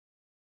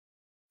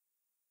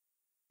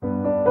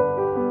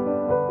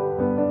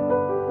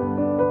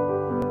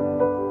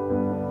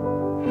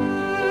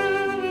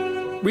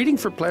reading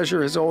for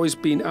pleasure has always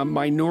been a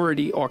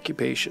minority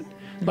occupation.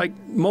 Like,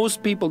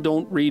 most people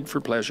don't read for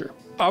pleasure.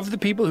 Of the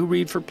people who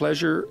read for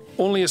pleasure,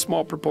 only a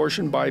small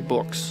proportion buy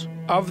books.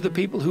 Of the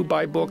people who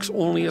buy books,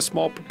 only a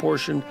small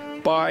proportion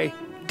buy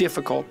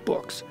difficult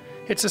books.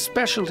 It's a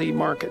specialty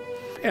market,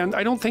 and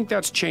I don't think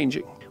that's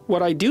changing.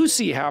 What I do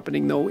see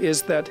happening, though,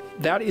 is that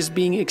that is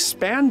being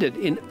expanded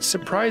in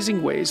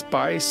surprising ways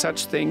by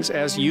such things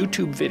as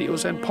YouTube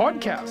videos and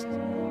podcasts.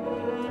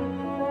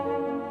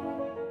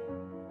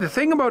 The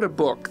thing about a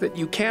book that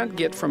you can't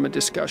get from a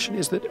discussion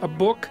is that a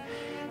book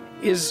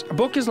is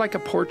like a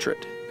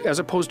portrait as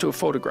opposed to a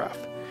photograph.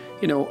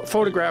 You know, a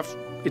photograph,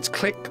 it's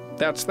click,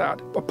 that's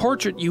that. A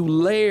portrait, you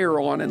layer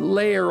on and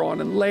layer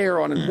on and layer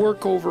on and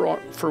work over on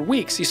for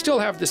weeks. You still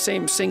have the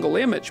same single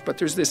image, but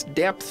there's this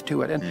depth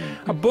to it. And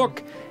a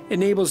book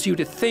enables you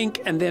to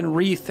think and then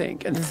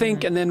rethink and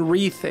think and then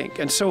rethink.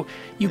 And so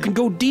you can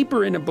go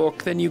deeper in a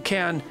book than you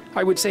can,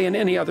 I would say, in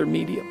any other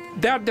medium.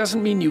 That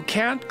doesn't mean you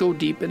can't go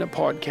deep in a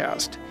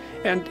podcast.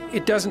 And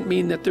it doesn't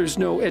mean that there's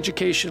no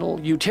educational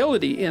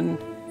utility in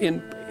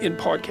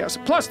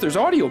podcasts. Plus, there's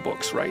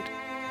audiobooks, right?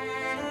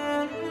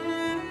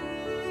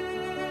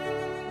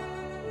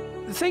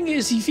 The thing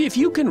is, if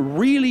you can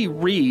really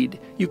read,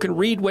 you can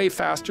read way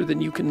faster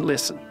than you can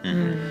listen.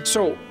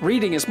 So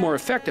reading is more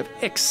effective,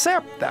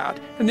 except that,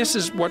 and this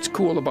is what's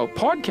cool about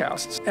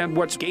podcasts, and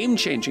what's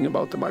game-changing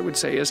about them, I would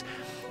say, is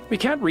we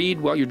can't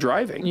read while you're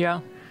driving. Yeah.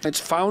 It's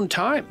found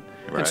time.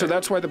 Right. And so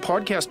that's why the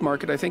podcast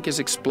market, I think, has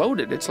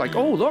exploded. It's like,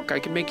 oh, look, I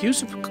can make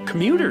use of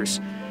commuters.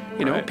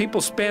 You know,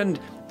 people spend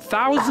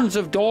thousands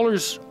of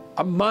dollars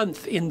a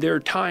month in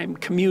their time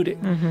commuting.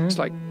 It's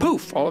like,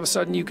 poof, all of a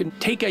sudden you can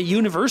take a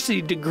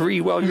university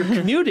degree while you're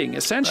commuting,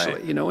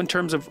 essentially, you know, in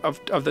terms of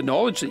the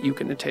knowledge that you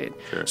can attain.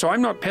 Sure. So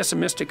I'm not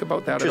pessimistic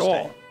about that at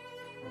all.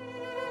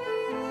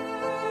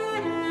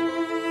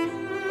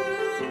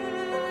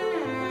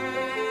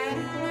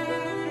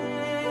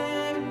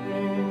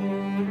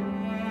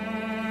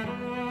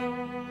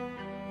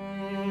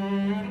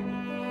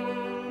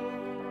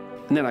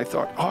 And then I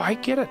thought, oh, I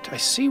get it. I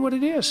see what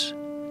it is.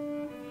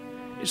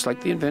 It's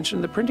like the invention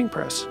of the printing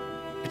press.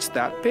 It's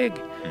that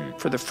big.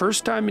 For the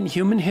first time in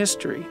human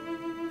history,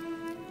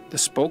 the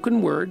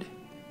spoken word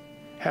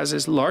has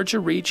as large a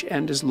reach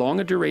and as long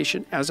a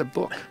duration as a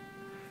book.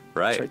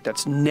 Right.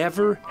 That's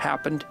never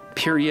happened,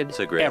 period.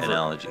 It's a great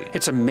analogy.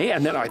 It's amazing.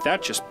 And then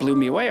that just blew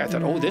me away. I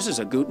thought, oh, this is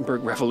a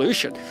Gutenberg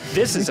revolution.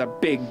 This is a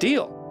big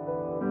deal.